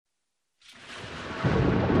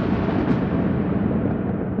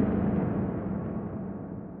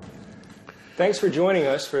Thanks for joining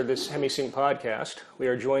us for this HemiSync podcast. We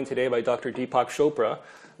are joined today by Dr. Deepak Chopra,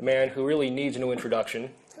 a man who really needs no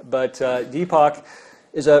introduction. But Deepak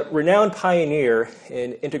is a renowned pioneer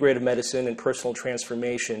in integrative medicine and personal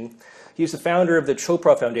transformation. He's the founder of the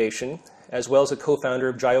Chopra Foundation, as well as a co-founder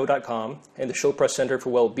of Jio.com and the Chopra Center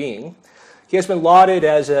for Wellbeing. He has been lauded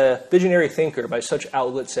as a visionary thinker by such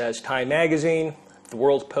outlets as Time Magazine, The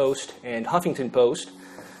World Post, and Huffington Post.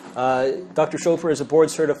 Dr. Chopra is a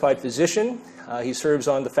board-certified physician. He serves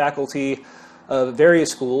on the faculty of various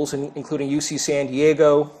schools, including UC San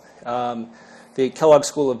Diego, the Kellogg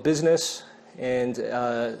School of Business, and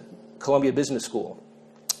Columbia Business School.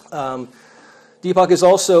 Deepak is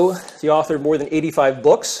also the author of more than 85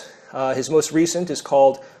 books. His most recent is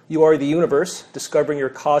called You Are the Universe, Discovering Your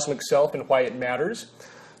Cosmic Self and Why It Matters.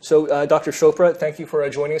 So, Dr. Chopra, thank you for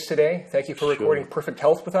joining us today. Thank you for recording Perfect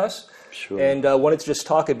Health with us. Sure. And wanted to just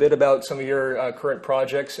talk a bit about some of your current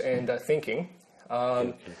projects and thinking.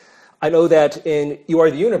 I know that in You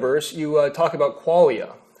Are the Universe, you talk about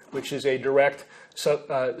qualia, which is a direct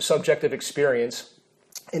subjective experience.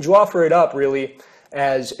 And you offer it up, really,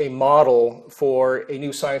 as a model for a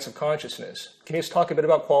new science of consciousness. Can you just talk a bit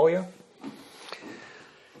about qualia?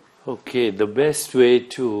 Okay, the best way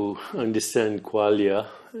to understand qualia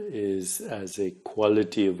is as a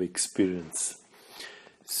quality of experience.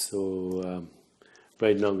 So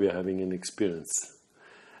right now we are having an experience.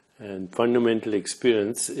 And fundamental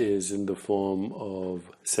experience is in the form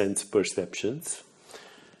of sense perceptions.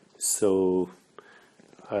 So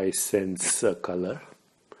I sense a color,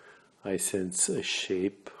 I sense a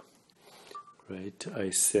shape, right?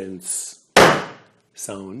 I sense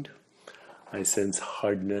sound, I sense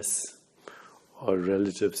hardness or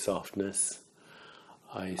relative softness,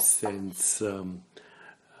 I sense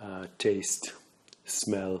taste,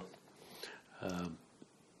 smell.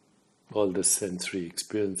 All the sensory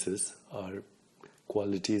experiences are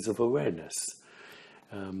qualities of awareness.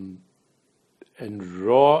 And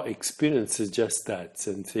raw experience is just that,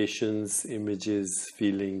 sensations, images,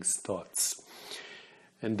 feelings, thoughts.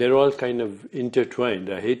 And they're all kind of intertwined.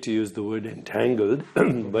 I hate to use the word entangled,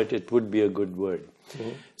 but it would be a good word. Mm-hmm.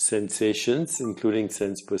 Sensations, including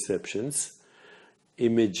sense perceptions,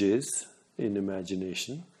 images in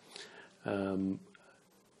imagination,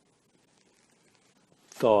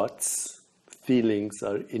 thoughts, feelings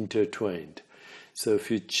are intertwined. So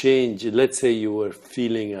if you change, let's say you were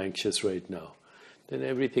feeling anxious right now, then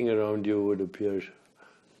everything around you would appear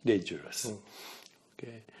dangerous.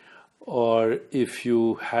 Okay. Or if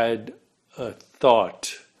you had a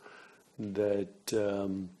thought that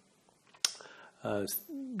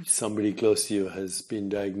somebody close to you has been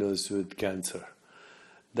diagnosed with cancer,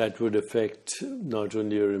 that would affect not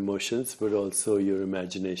only your emotions but also your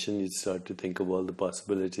imagination. You'd start to think of all the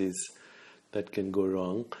possibilities that can go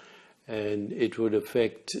wrong. And it would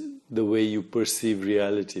affect the way you perceive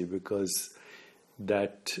reality, because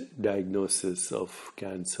that diagnosis of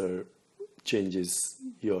cancer changes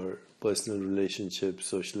your personal relationships,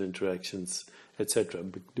 social interactions, etc.,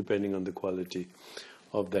 depending on the quality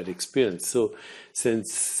of that experience. So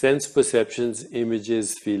sense perceptions,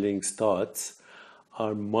 images, feelings, thoughts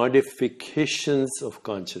are modifications of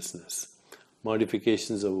consciousness,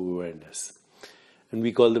 modifications of awareness. And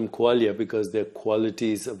we call them qualia because they're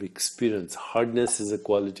qualities of experience. Hardness is a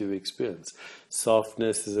quality of experience.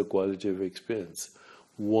 Softness is a quality of experience.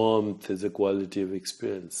 Warmth is a quality of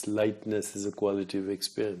experience. Lightness is a quality of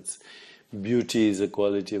experience. Beauty is a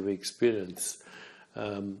quality of experience.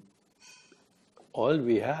 All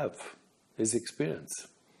we have is experience,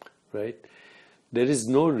 right? There is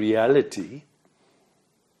no reality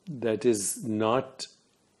that is not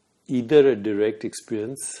either a direct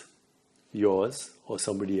experience, yours or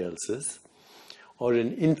somebody else's, or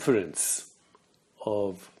an inference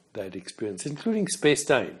of that experience, including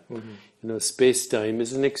space-time. Mm-hmm. You know, space-time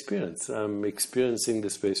is an experience. I'm experiencing the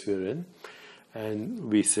space we're in, and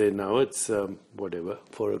we say now it's 4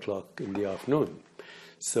 o'clock in the afternoon.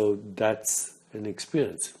 So that's an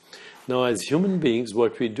experience. Now, as human beings,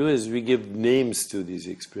 what we do is we give names to these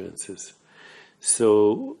experiences.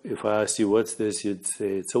 So if I asked you, what's this? You'd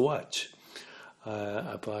say it's a watch.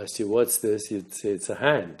 If I asked you, what's this? You'd say it's a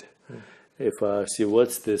hand. If I asked you,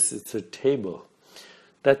 what's this? It's a table.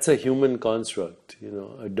 That's a human construct. You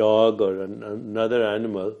know, a dog or another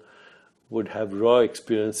animal would have raw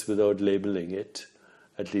experience without labeling it,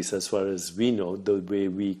 at least as far as we know, the way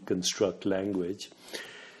we construct language.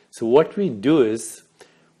 So what we do is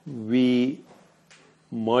we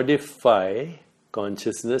modify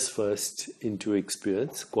consciousness first into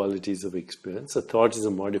experience, qualities of experience. A thought is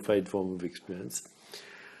a modified form of experience.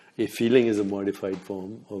 A feeling is a modified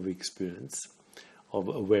form of experience, of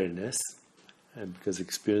awareness. and because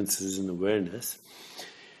experience is an awareness.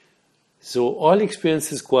 So all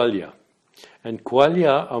experience is qualia. And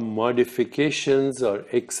qualia are modifications or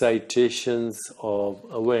excitations of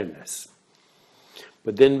awareness.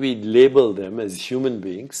 But then we label them as human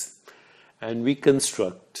beings and we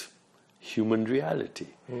construct human reality.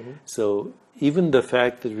 So even the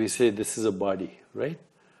fact that we say this is a body, right?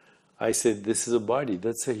 I said this is a body,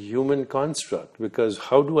 that's a human construct, because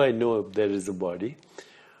how do I know if there is a body?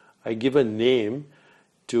 I give a name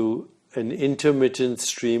to an intermittent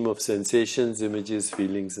stream of sensations, images,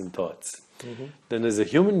 feelings, and thoughts. Then as a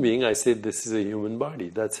human being, I say this is a human body,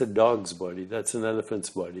 that's a dog's body, that's an elephant's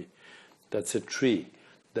body, that's a tree,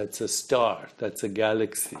 that's a star, that's a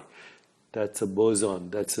galaxy, that's a boson,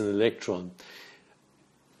 that's an electron.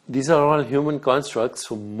 These are all human constructs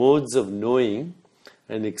for modes of knowing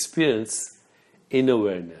and experience in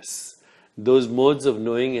awareness. Those modes of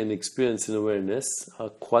knowing and experience in awareness are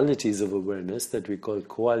qualities of awareness that we call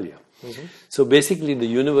qualia. So basically the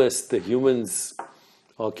universe the humans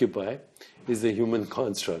occupy is the human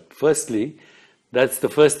construct. Firstly, that's the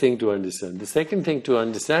first thing to understand. The second thing to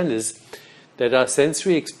understand is that our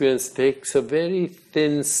sensory experience takes a very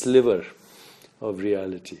thin sliver of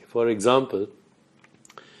reality. For example,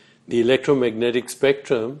 the electromagnetic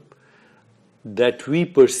spectrum that we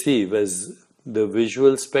perceive as the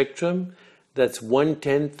visual spectrum, that's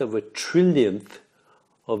 1/10 of a trillionth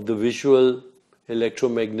of the visual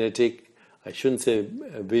electromagnetic, I shouldn't say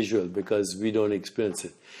visual because we don't experience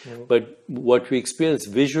it, but what we experience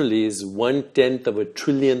visually is 1/10 of a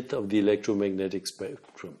trillionth of the electromagnetic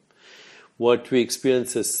spectrum. What we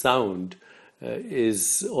experience as sound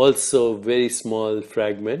is also a very small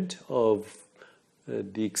fragment of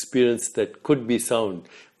the experience that could be sound.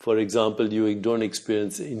 For example, you don't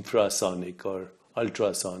experience infrasonic or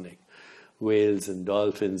ultrasonic. Whales and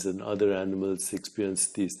dolphins and other animals experience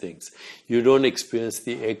these things. You don't experience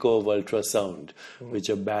the echo of ultrasound, which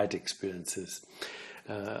a bat experiences.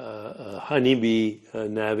 A honeybee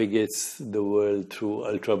navigates the world through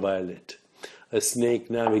ultraviolet. A snake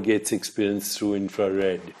navigates experience through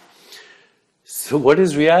infrared. So what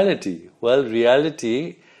is reality? Well,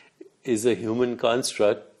 reality is a human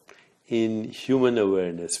construct in human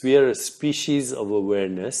awareness. We are a species of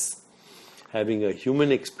awareness having a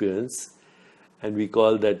human experience, and we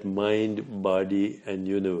call that mind, body, and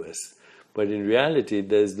universe. But in reality,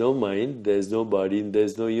 there's no mind, there's no body, and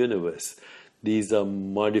there's no universe. These are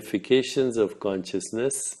modifications of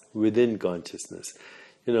consciousness within consciousness.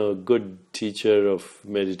 You know, a good teacher of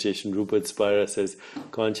meditation, Rupert Spira, says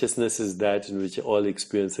consciousness is that in which all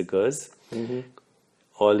experience occurs,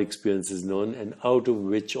 all experience is known, and out of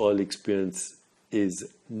which all experience is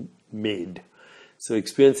made. So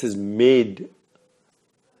experience is made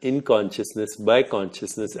in consciousness, by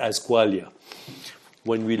consciousness, as qualia.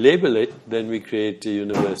 When we label it, then we create a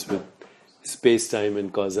universe with space-time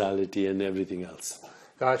and causality and everything else.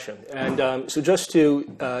 Gotcha. And so just to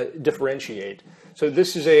differentiate, so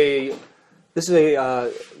this is a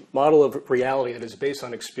model of reality that is based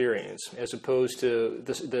on experience, as opposed to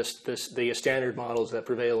the standard models that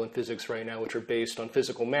prevail in physics right now, which are based on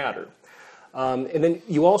physical matter. And then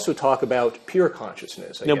you also talk about pure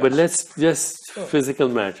consciousness. I guess. But let's just physical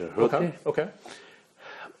matter. Okay.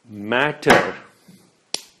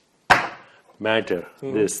 Matter,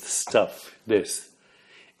 this stuff, this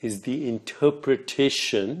is the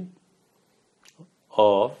interpretation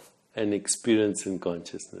of an experience in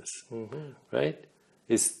consciousness, right?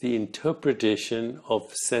 It's the interpretation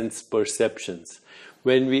of sense perceptions.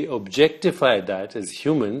 When we objectify that as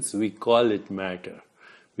humans, we call it matter.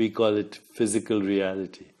 We call it physical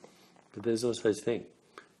reality. But there's no such thing.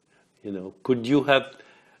 You know,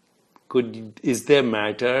 is there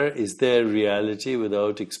matter? Is there reality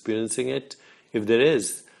without experiencing it? If there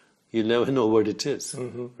is, you'll never know what it is,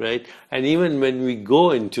 right? And even when we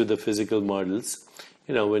go into the physical models,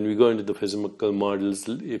 you know, when we go into the physical models,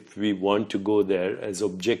 if we want to go there as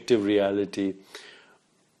objective reality,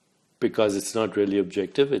 because it's not really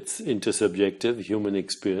objective, it's intersubjective human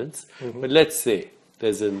experience. But let's say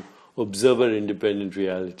there's an observer-independent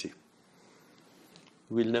reality.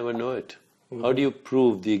 We'll never know it. How do you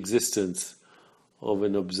prove the existence of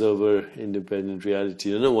an observer-independent reality?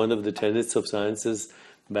 You know, one of the tenets of science is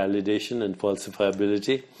validation and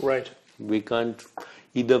falsifiability. Right. We can't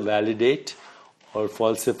either validate or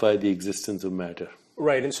falsify the existence of matter.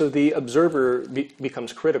 Right, and so the observer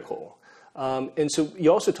becomes critical. And so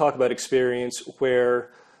you also talk about experience where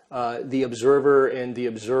the observer and the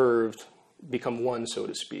observed become one, so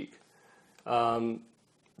to speak.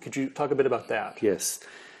 Could you talk a bit about that? Yes.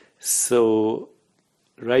 So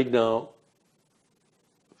right now,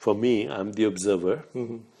 for me, I'm the observer.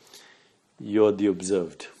 you're the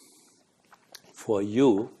observed. For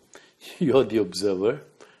you, you're the observer,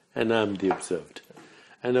 and I'm the observed.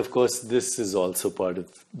 And of course, this is also part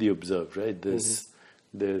of the observed, right? This,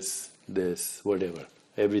 whatever,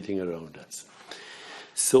 everything around us.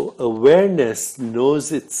 So awareness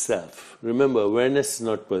knows itself. Remember, awareness is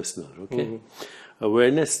not personal, okay?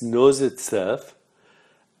 Awareness knows itself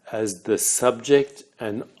as the subject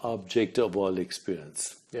and object of all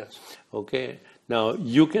experience. Yes. Okay? Now,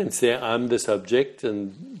 you can say, I'm the subject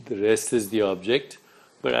and the rest is the object,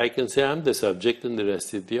 but I can say, I'm the subject and the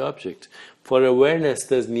rest is the object. For awareness,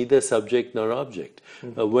 there's neither subject nor object.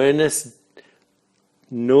 Awareness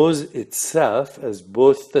knows itself as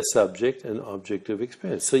both the subject and object of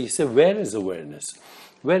experience. So you say, where is awareness?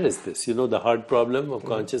 Where is this? You know, the hard problem of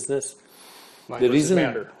consciousness? Mind versus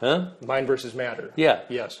matter. Huh? Mind versus matter. Yeah.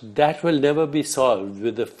 Yes. That will never be solved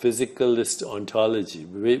with a physicalist ontology.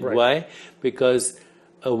 Right. Why? Because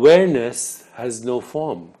awareness has no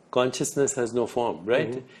form. Consciousness has no form,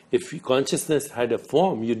 right? If consciousness had a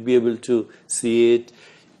form, you'd be able to see it,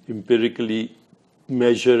 empirically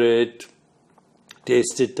measure it,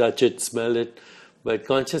 taste it, touch it, smell it. But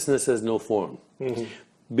consciousness has no form.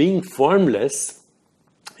 Being formless,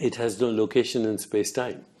 it has no location in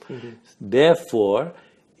space-time. Therefore,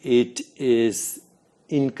 it is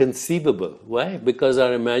inconceivable. Why? Because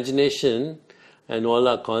our imagination and all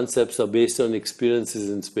our concepts are based on experiences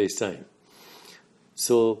in space-time.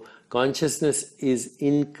 So consciousness is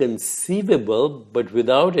inconceivable, but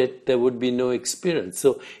without it, there would be no experience.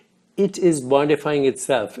 So it is modifying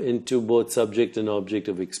itself into both subject and object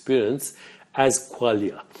of experience as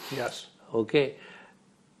qualia. Yes. Okay?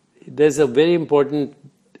 There's a very important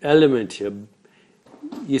element here.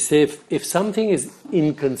 You say, if something is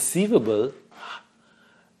inconceivable,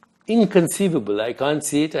 I can't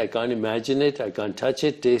see it, I can't imagine it, I can't touch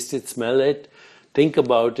it, taste it, smell it, think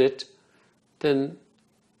about it, then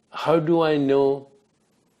how do I know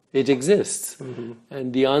it exists?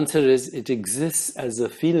 And the answer is, it exists as a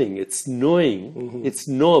feeling. It's knowing, it's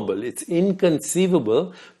knowable. It's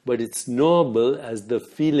inconceivable, but it's knowable as the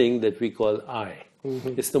feeling that we call I.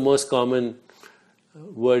 It's the most common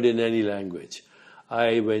word in any language.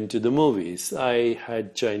 I went to the movies. I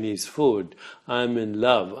had Chinese food. I'm in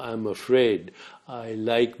love. I'm afraid. I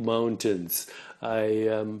like mountains.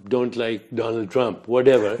 I don't like Donald Trump,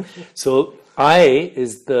 whatever. So I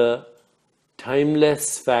is the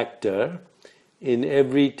timeless factor in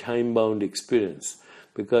every time-bound experience.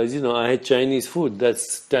 Because, you know, I had Chinese food,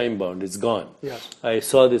 that's time-bound, it's gone. Yes. I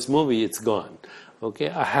saw this movie, it's gone. Okay,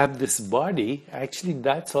 I have this body, actually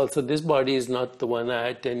that's also, this body is not the one I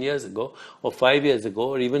had 10 years ago, or 5 years ago,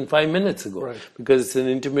 or even 5 minutes ago. Right. Because it's an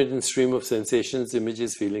intermittent stream of sensations,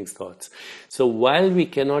 images, feelings, thoughts. So while we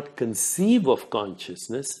cannot conceive of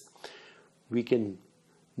consciousness, we can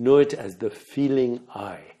know it as the feeling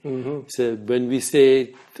I. So when we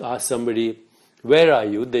say, ask somebody, where are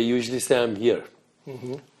you? They usually say, I'm here.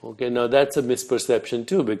 Okay, now that's a misperception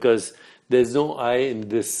too, because there's no I in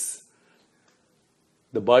this.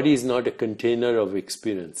 The body is not a container of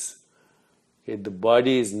experience. Okay, the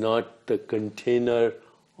body is not the container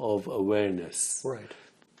of awareness. Right.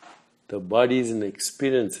 The body is an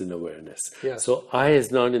experience in awareness. Yes. So I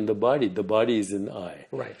is not in the body is in I.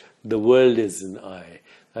 Right. The world is in I.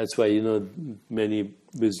 That's why, you know, many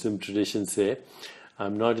wisdom traditions say,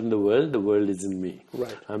 I'm not in the world is in me.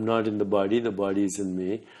 Right. I'm not in the body is in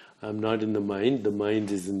me. I'm not in the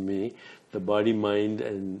mind is in me. The body, mind,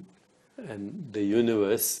 and the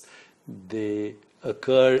universe, they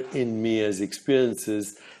occur in me as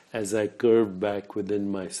experiences as I curve back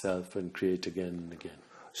within myself and create again and again.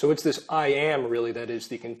 So it's this I am really that is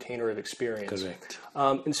the container of experience. Correct.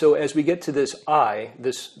 And so as we get to this I,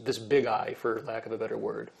 this big I, for lack of a better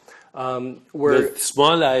word, where The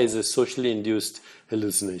small I is a socially induced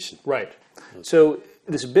hallucination. right. So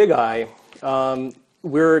this big I,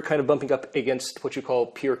 we're kind of bumping up against what you call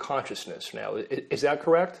pure consciousness now. Is that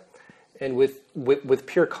correct? And with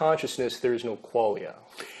pure consciousness, there is no qualia.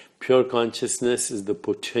 Pure consciousness is the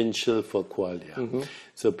potential for qualia.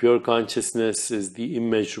 So pure consciousness is the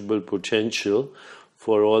immeasurable potential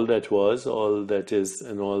for all that was, all that is,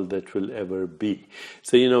 and all that will ever be.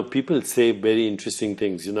 So, you know, people say very interesting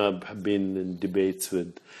things. You know, I've been in debates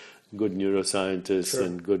with good neuroscientists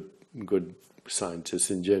and good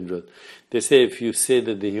scientists in general. They say if you say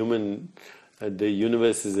that the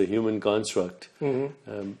universe is a human construct,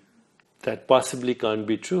 that possibly can't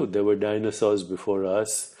be true. There were dinosaurs before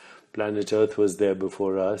us. Planet Earth was there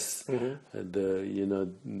before us. The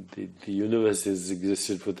universe has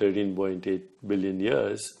existed for 13.8 billion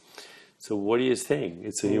years. So what are you saying?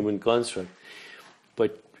 It's a human construct.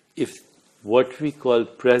 But if what we call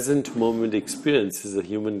present moment experience is a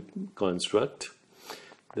human construct.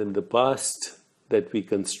 Then the past that we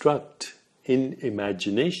construct in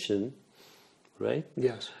imagination, right?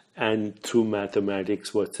 Yes. And through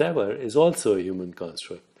mathematics whatsoever is also a human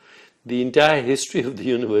construct. The entire history of the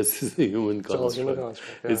universe is a human construct. It's all a human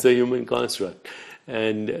construct. Yeah. It's a human construct.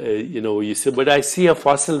 And, you say, but I see a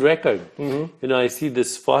fossil record. I see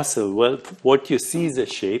this fossil. Well, what you see is a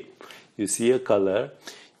shape. You see a color.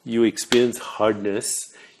 You experience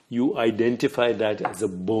hardness. You identify that as a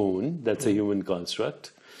bone. That's a human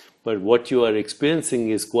construct. But what you are experiencing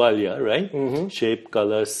is qualia, right? Shape,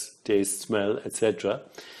 colors, taste, smell, etc.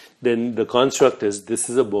 Then the construct is, this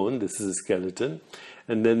is a bone, this is a skeleton.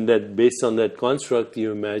 And then that, based on that construct,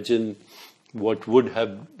 you imagine what would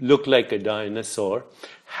have looked like a dinosaur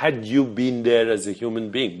had you been there as a human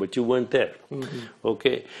being, but you weren't there.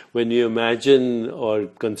 Okay? When you imagine or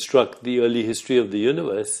construct the early history of the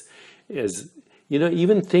universe, as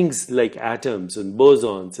even things like atoms and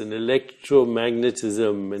bosons and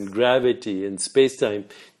electromagnetism and gravity and space-time,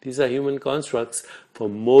 these are human constructs for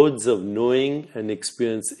modes of knowing and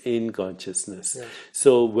experience in consciousness. Yes.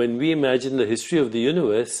 So when we imagine the history of the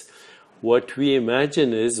universe, what we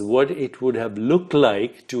imagine is what it would have looked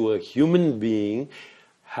like to a human being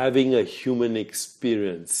having a human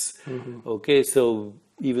experience. Okay, so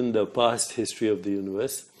even the past history of the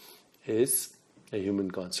universe is a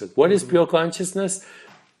human construct. What is pure consciousness?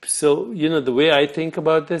 So, the way I think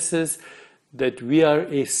about this is that we are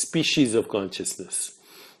a species of consciousness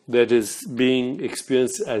that is being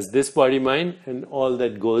experienced as this body-mind and all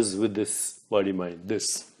that goes with this body-mind,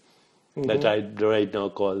 that I right now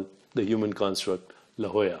call the human construct, La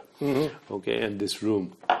Jolla. Okay, and this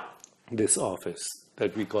room, this office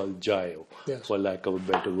that we call Jayo, for lack of a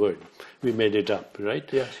better word. We made it up, right?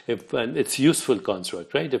 Yes. And it's useful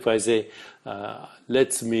construct, right? If I say,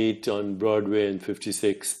 let's meet on Broadway and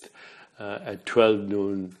 56th at 12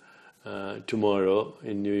 noon tomorrow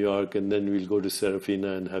in New York, and then we'll go to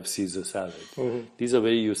Serafina and have Caesar salad. These are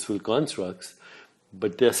very useful constructs,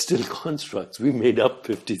 but they're still constructs. We made up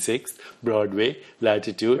 56th, Broadway,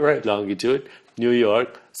 latitude, longitude, New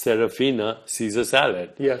York, Serafina, Caesar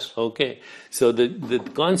salad. Yes. Okay. So the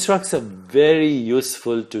constructs are very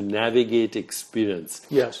useful to navigate experience.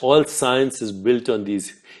 Yes. All science is built on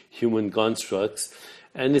these human constructs.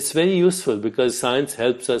 And it's very useful because science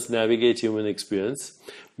helps us navigate human experience,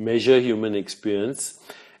 measure human experience,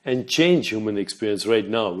 and change human experience right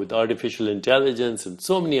now with artificial intelligence and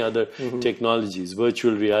so many other technologies,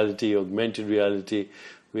 virtual reality, augmented reality.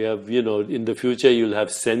 We have, in the future, you'll have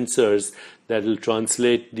sensors that will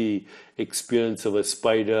translate the experience of a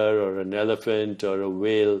spider or an elephant or a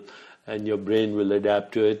whale, and your brain will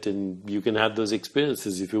adapt to it, and you can have those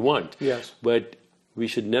experiences if you want. Yes. But we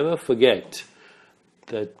should never forget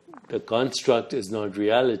that the construct is not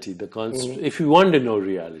reality. If you want to know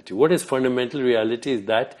reality, what is fundamental reality is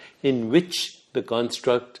that in which the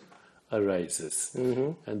construct arises.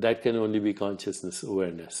 And that can only be consciousness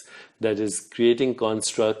awareness. That is creating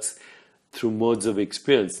constructs through modes of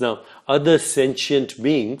experience. Now, other sentient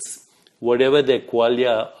beings, whatever their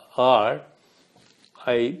qualia are,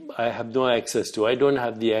 I have no access to. I don't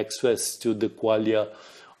have the access to the qualia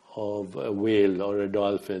of a whale or a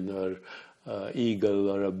dolphin or eagle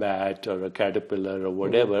or a bat or a caterpillar or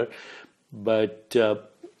whatever. But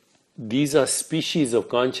these are species of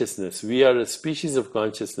consciousness. We are a species of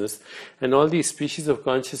consciousness, and all these species of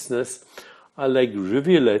consciousness are like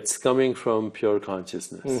rivulets coming from pure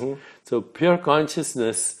consciousness. So pure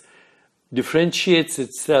consciousness differentiates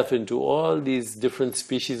itself into all these different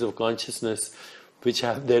species of consciousness which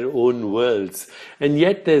have their own worlds. And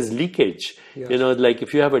yet there's leakage. Yes. Like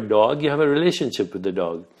if you have a dog, you have a relationship with the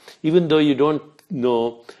dog. Even though you don't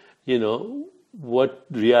know, what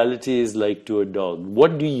reality is like to a dog.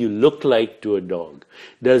 What do you look like to a dog?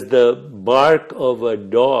 Does the bark of a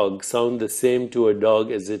dog sound the same to a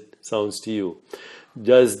dog as it sounds to you?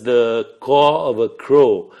 Does the caw of a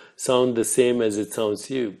crow sound the same as it sounds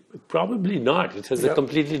to you? Probably not. It has a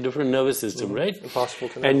completely different nervous system, right? Impossible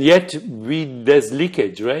to know. And yet there's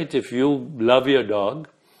leakage, right? If you love your dog,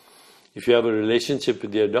 if you have a relationship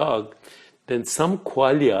with your dog, then some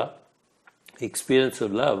qualia, experience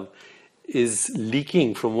of love, is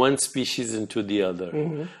leaking from one species into the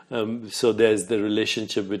other. So there's the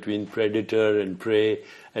relationship between predator and prey,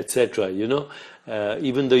 etc.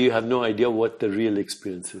 Even though you have no idea what the real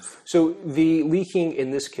experience is. So the leaking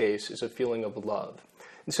in this case is a feeling of love.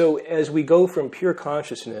 And so as we go from pure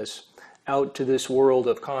consciousness out to this world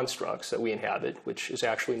of constructs that we inhabit, which is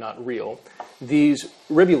actually not real, these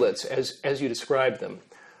rivulets, as you described them,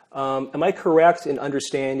 Am I correct in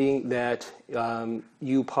understanding that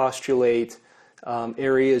you postulate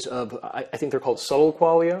areas of, I think they're called subtle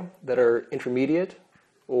qualia, that are intermediate?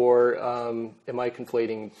 Or am I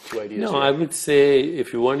conflating two ideas No, here? I would say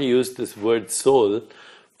if you want to use this word soul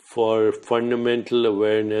for fundamental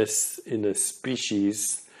awareness in a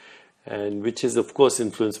species, and which is of course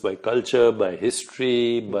influenced by culture, by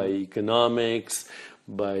history, by economics,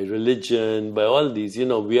 by religion, by all these,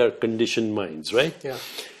 we are conditioned minds, right? Yeah.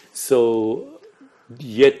 So,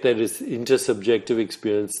 yet there is intersubjective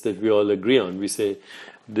experience that we all agree on. We say,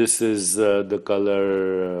 this is the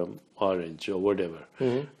color orange or whatever.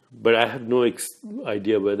 But I have no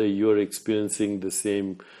idea whether you're experiencing the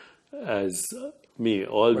same as me.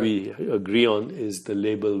 All we agree on is the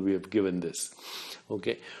label we have given this.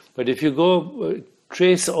 Okay. But if you go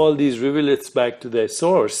trace all these rivulets back to their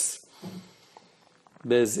source,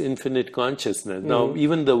 there's infinite consciousness. Now,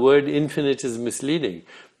 even the word infinite is misleading,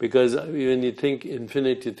 because when you think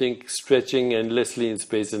infinite, you think stretching endlessly in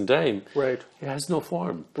space and time. Right. It has no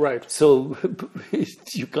form. Right. So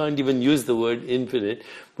you can't even use the word infinite,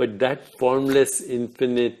 but that formless,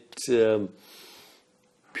 infinite,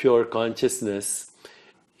 pure consciousness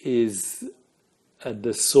is at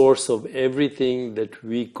the source of everything that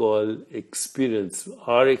we call experience,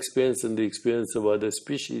 our experience and the experience of other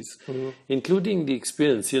species, including the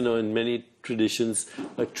experience, in many traditions,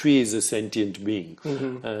 a tree is a sentient being,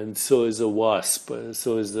 and so is a wasp,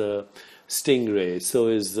 so is a stingray, so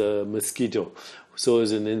is a mosquito, so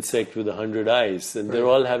is an insect with 100 eyes, and they're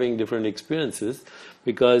all having different experiences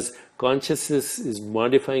because consciousness is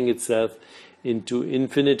modifying itself into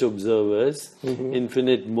infinite observers,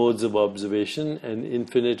 infinite modes of observation, and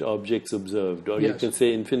infinite objects observed. Or you can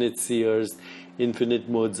say infinite seers, infinite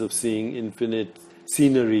modes of seeing, infinite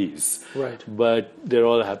sceneries. Right. But they're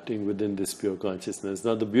all happening within this pure consciousness.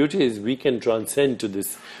 Now, the beauty is we can transcend to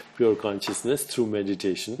this pure consciousness through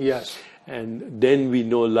meditation. Yes. And then we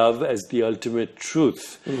know love as the ultimate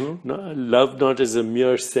truth. Love not as a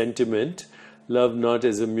mere sentiment, love not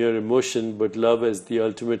as a mere emotion, but love as the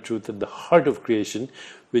ultimate truth at the heart of creation,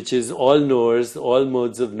 which is all knowers, all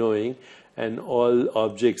modes of knowing, and all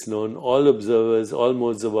objects known, all observers, all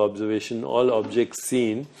modes of observation, all objects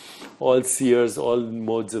seen, all seers, all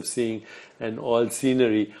modes of seeing, and all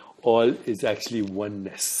scenery, all is actually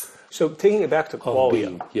oneness. So taking it back to qualia.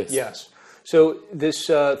 being, yes. Yes. So this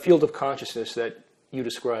field of consciousness that you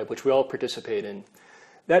describe, which we all participate in,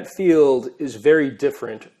 that field is very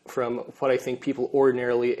different from what I think people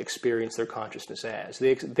ordinarily experience their consciousness as.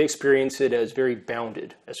 They experience it as very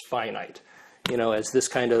bounded, as finite, as this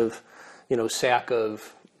kind of, sack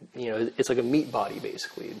of, it's like a meat body,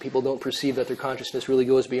 basically. People don't perceive that their consciousness really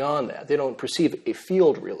goes beyond that. They don't perceive a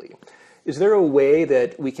field, really. Is there a way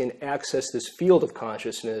that we can access this field of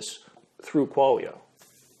consciousness through qualia?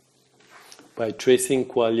 By tracing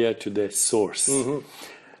qualia to their source.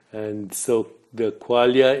 And so the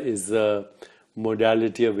qualia is a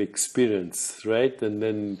modality of experience, right? And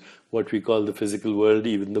then what we call the physical world,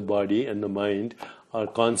 even the body and the mind, are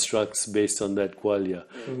constructs based on that qualia.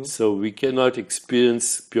 So we cannot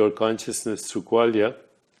experience pure consciousness through qualia.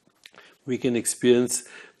 We can experience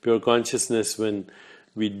pure consciousness when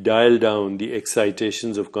we dial down the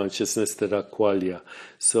excitations of consciousness that are qualia.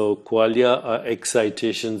 So qualia are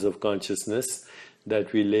excitations of consciousness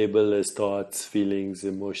that we label as thoughts, feelings,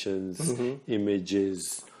 emotions,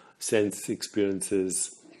 images, sense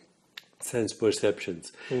experiences, sense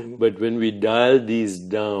perceptions. But when we dial these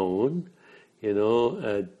down,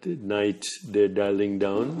 at night they're dialing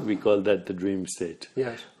down, we call that the dream state.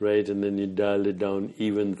 Yes. Right? And then you dial it down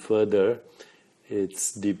even further,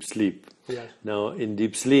 it's deep sleep. Yes. Now, in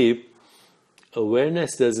deep sleep,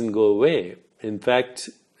 awareness doesn't go away. In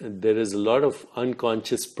fact, there is a lot of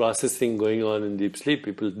unconscious processing going on in deep sleep.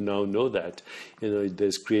 People now know that.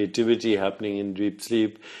 There's creativity happening in deep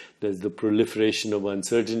sleep. There's the proliferation of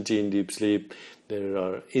uncertainty in deep sleep. There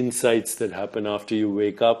are insights that happen after you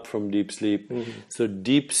wake up from deep sleep. So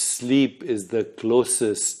deep sleep is the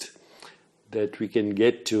closest that we can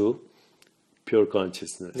get to pure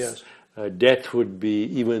consciousness. Yes. Death would be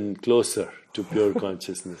even closer to pure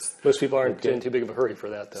consciousness. Most people aren't in too big of a hurry for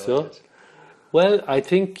that, though. So, well, I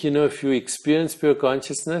think, if you experience pure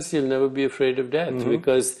consciousness, you'll never be afraid of death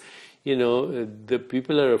because, the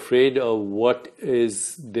people are afraid of what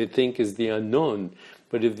they think is the unknown.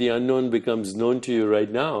 But if the unknown becomes known to you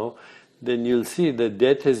right now, then you'll see that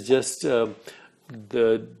death is just the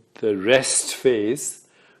rest phase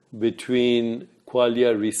between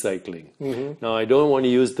qualia recycling. Now, I don't want to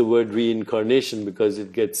use the word reincarnation because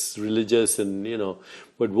it gets religious and,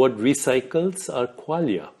 but what recycles are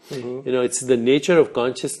qualia. It's the nature of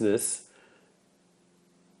consciousness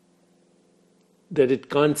that it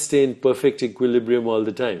can't stay in perfect equilibrium all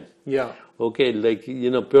the time. Yeah. Okay, like,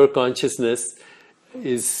 pure consciousness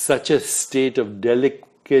is such a state of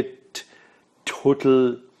delicate,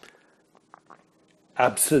 total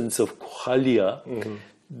absence of qualia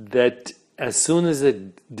that as soon as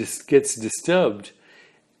it gets disturbed,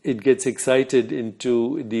 it gets excited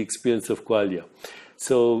into the experience of qualia.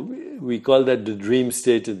 So we call that the dream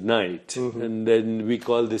state at night, and then we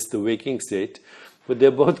call this the waking state, but they're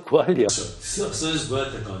both qualia. So is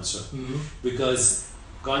birth a construct, because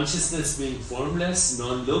consciousness being formless,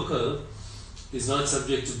 non-local, is not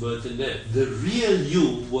subject to birth and death. The real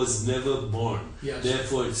you was never born. Yes.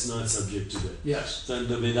 Therefore, it's not subject to death. Yes. So in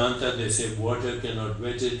the Vedanta, they say water cannot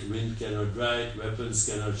wet it, wind cannot dry it, weapons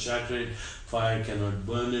cannot shatter it, fire cannot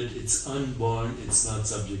burn it. It's unborn. It's not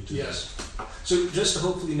subject to Yes. So just to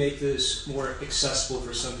hopefully make this more accessible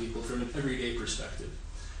for some people from an everyday perspective,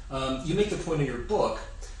 you make the point in your book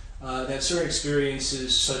that certain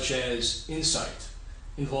experiences such as insight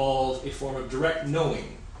involve a form of direct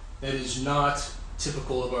knowing that is not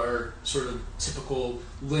typical of our sort of typical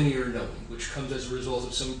linear knowing, which comes as a result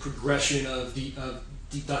of some progression of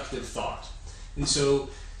deductive thought. And so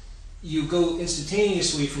you go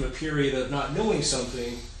instantaneously from a period of not knowing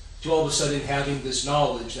something to all of a sudden having this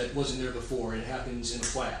knowledge that wasn't there before. It happens in a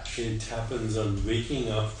flash. It happens on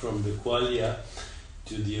waking up from the qualia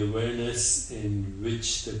to the awareness in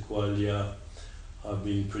which the qualia are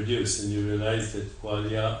being produced, and you realize that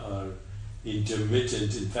qualia are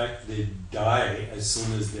intermittent. In fact, they die as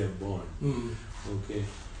soon as they are born. Okay,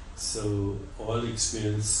 so all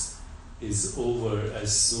experience is over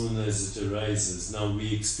as soon as it arises. Now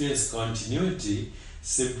we experience continuity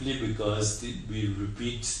simply because we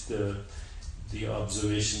repeat the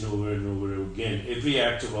observation over and over again. Every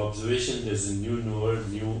act of observation, there's a new knower,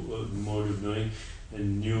 new mode of knowing,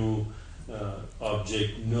 and new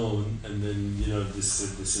object known, and then this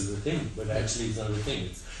is a thing. But actually, it's not a thing.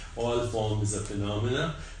 All form is a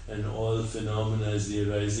phenomena, and all phenomena is the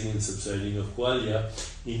arising and subsiding of qualia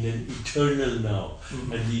in an eternal now.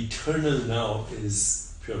 And the eternal now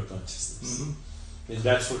is pure consciousness. And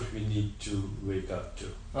that's what we need to wake up to.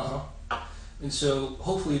 And so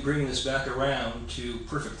hopefully bringing this back around to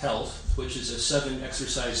Perfect Health, which is a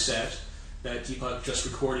 7-exercise set that Deepak just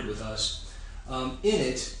recorded with us. In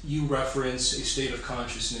it, you reference a state of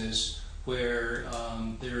consciousness where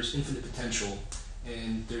there's infinite potential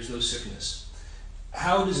and there's no sickness.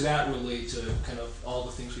 How does that relate to kind of all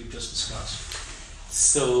the things we've just discussed?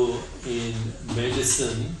 So in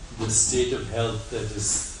medicine, the state of health that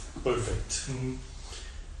is perfect,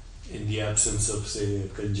 in the absence of, say, a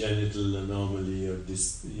congenital anomaly or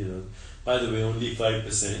this, by the way, only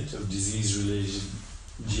 5% of disease-related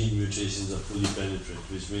gene mutations are fully penetrant,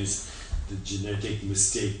 which means the genetic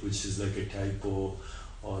mistake, which is like a typo,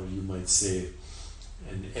 or you might say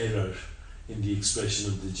an error in the expression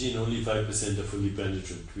of the gene, only 5% are fully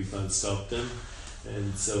penetrant. We can't stop them,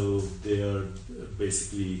 and so they are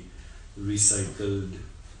basically recycled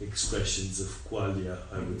expressions of qualia,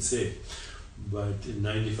 I would say. But in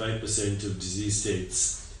 95% of disease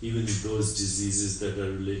states, even those diseases that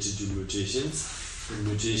are related to mutations, the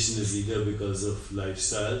mutation is either because of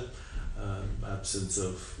lifestyle, absence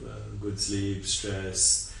of good sleep,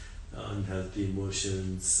 stress, unhealthy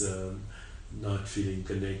emotions, not feeling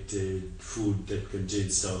connected, food that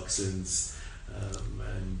contains toxins,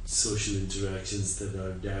 and social interactions that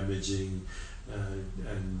are damaging,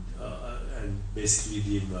 and basically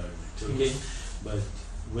the environment. Okay, but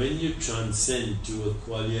when you transcend to a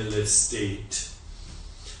qualia-less state,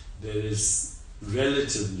 there is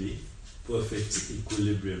relatively perfect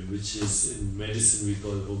equilibrium, which is in medicine we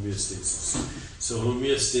call homeostasis. So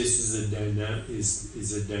homeostasis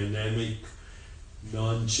is a dynamic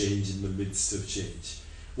non-change in the midst of change.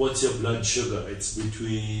 What's your blood sugar? It's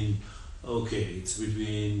between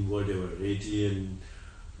whatever, 80 and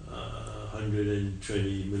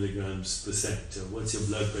 120 milligrams percent. What's your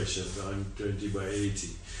blood pressure? 120 by 80.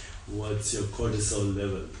 What's your cortisol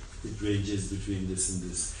level? It ranges between this and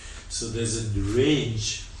this. So there's a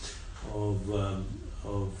range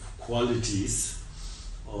of qualities,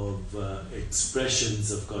 of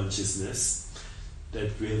expressions of consciousness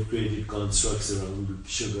that we have created constructs around: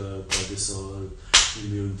 sugar, cortisol,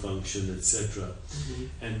 immune function, etc.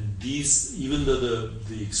 And these, even though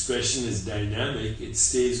the expression is dynamic, it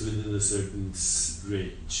stays within a certain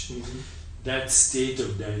range. That state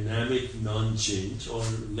of dynamic non-change, or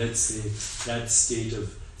let's say that state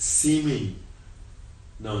of seeming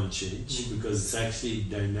non-change, because it's actually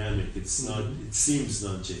dynamic, it's not, it seems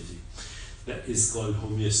non-changing, that is called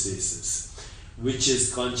homeostasis, which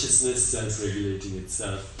is consciousness self-regulating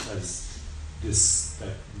itself as this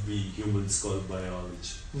that we humans call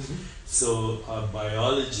biology. Mm-hmm. So our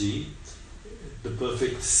biology, the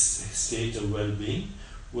perfect state of well-being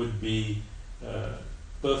would be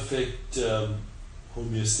perfect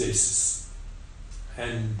homeostasis,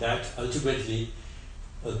 and that ultimately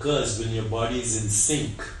occurs when your body is in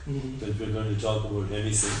sync. Mm-hmm. That we're going to talk about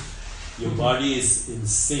hemisync. Your body is in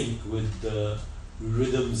sync with the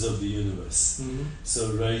rhythms of the universe. Mm-hmm.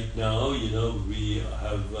 So right now, we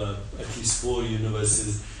have at least four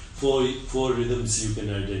universes, four rhythms you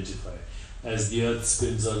can identify. As the Earth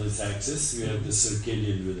spins on its axis, we have the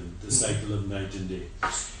circadian rhythm, the cycle of night and day.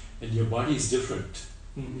 And your body is different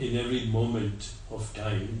in every moment of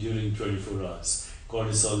time during 24 hours.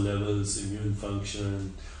 Cortisol levels, immune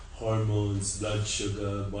function, hormones, blood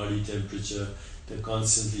sugar, body temperature, they're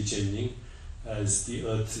constantly changing as the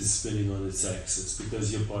Earth is spinning on its axis,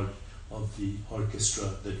 because you're part of the orchestra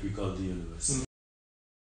that we call the universe.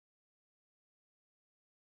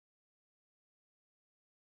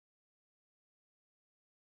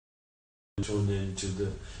 Thrown into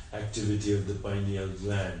the activity of the pineal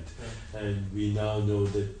gland, and we now know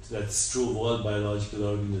that that's true of all biological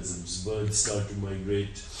organisms. Birds start to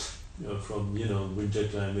migrate from winter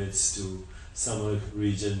climates to summer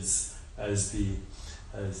regions as the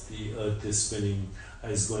Earth is spinning,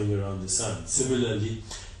 is going around the sun. Similarly,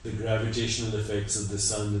 the gravitational effects of the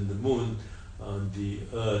sun and the moon on the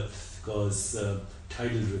Earth cause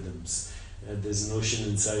tidal rhythms. And there's an ocean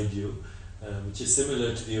inside you, which is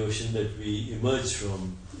similar to the ocean that we emerge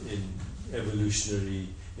from in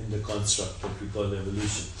the construct that we call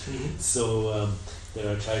evolution. Mm-hmm. So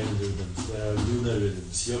there are tidal rhythms, there are lunar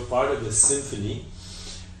rhythms. You're part of a symphony,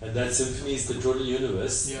 and that symphony is the total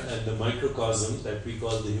universe, and the microcosm that we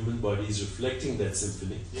call the human body is reflecting that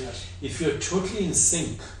symphony. Yes. If you're totally in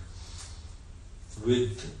sync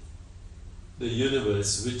with the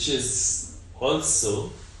universe, which is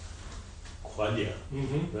also qualia,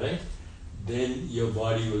 right? Then your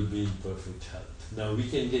body will be in perfect health. Now we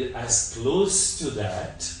can get as close to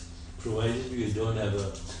that, provided we don't have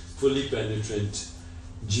a fully penetrant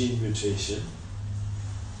gene mutation,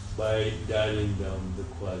 by dialing down the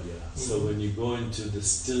qualia. So when you go into the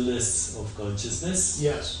stillness of consciousness,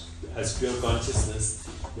 as pure consciousness,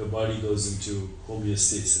 your body goes into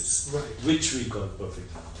homeostasis, which we call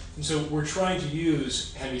perfect health. And so we're trying to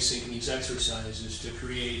use hemisync in these exercises to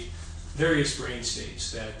create various brain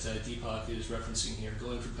states that Deepak is referencing here,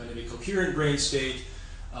 going from kind of a coherent brain state,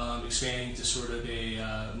 expanding to sort of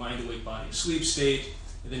a mind-awake, body-asleep state,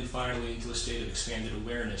 and then finally into a state of expanded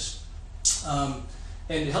awareness.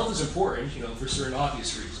 And health is important, for certain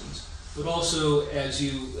obvious reasons, but also, as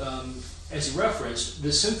you referenced,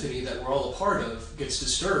 the symphony that we're all a part of gets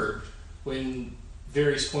disturbed when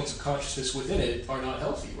various points of consciousness within it are not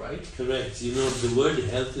healthy, right? Correct. The word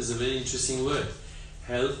health is a very interesting word.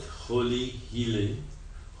 Health, holy, healing,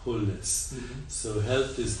 wholeness. So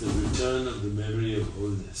health is the return of the memory of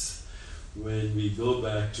wholeness. When we go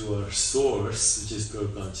back to our source, which is pure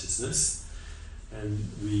consciousness, and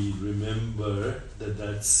we remember that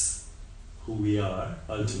that's who we are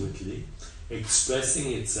ultimately,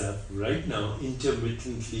 expressing itself right now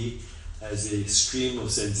intermittently as a stream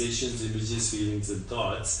of sensations, images, feelings and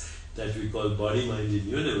thoughts that we call body, mind and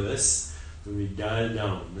universe, when we dial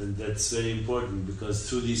down. And that's very important, because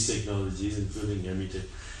through these technologies, including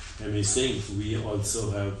hemisync, we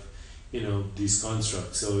also have these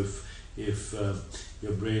constructs. So if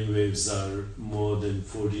your brain waves are more than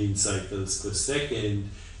 14 cycles per second,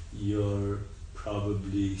 you're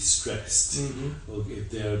probably stressed. Okay, if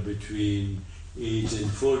they are between 8 and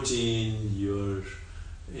 14, you're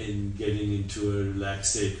getting into a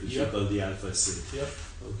relaxed state, which we call the alpha state.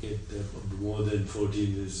 Okay, more than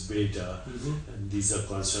 14 is beta, and these are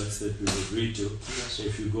constructs that we've agreed to. So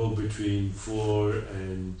if you go between 4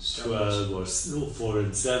 and 12 or 4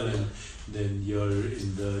 and 7, then you're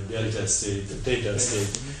in the delta state, the theta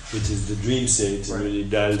state, which is the dream state. And when you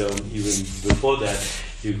dial down even before that,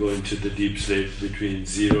 you go into the deep state between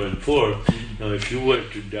 0 and 4. Now if you were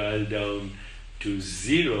to dial down to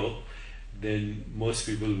 0, then most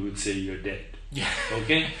people would say you're dead.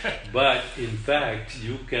 Okay? But in fact,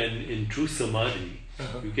 you can, in true samadhi,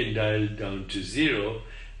 you can dial down to 0,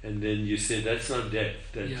 and then you say that's not death,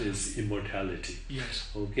 that is immortality.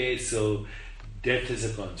 Okay? So death is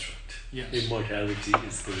a construct. Immortality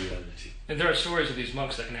is the reality. And there are stories of these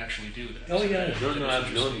monks that can actually do that. Oh yeah,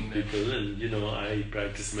 I've known people, and I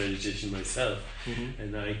practice meditation myself,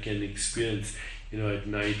 and I can experience, at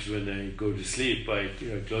night when I go to sleep, I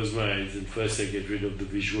close my eyes, and first I get rid of the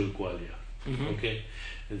visual qualia. Okay,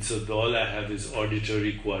 and so all I have is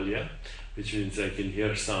auditory qualia, which means I can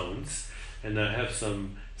hear sounds, and I have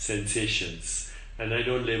some sensations. And I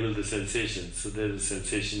don't label the sensations. So there's a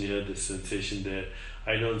sensation here, there's a sensation there.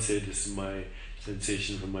 I don't say this is my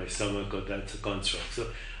sensation from my stomach or that's a construct. So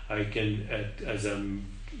I can, as I'm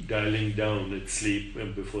dialing down at sleep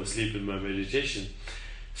and before sleep in my meditation,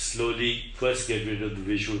 slowly first get rid of the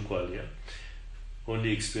visual qualia,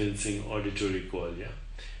 only experiencing auditory qualia,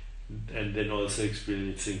 and then also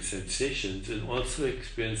experiencing sensations and also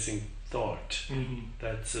experiencing thought.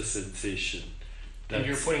 That's a sensation. And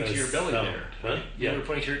you're pointing to your belly sound. there. Huh? Right? Yeah. You were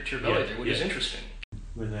pointing to your belly there, which is Yeah. interesting.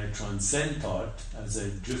 When I transcend thought, as I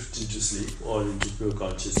drift into sleep or into pure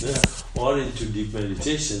consciousness or into deep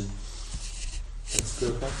meditation, that's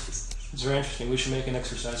pure consciousness. It's very interesting. We should make an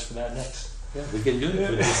exercise for that next. Yeah, we can do it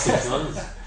with this technology.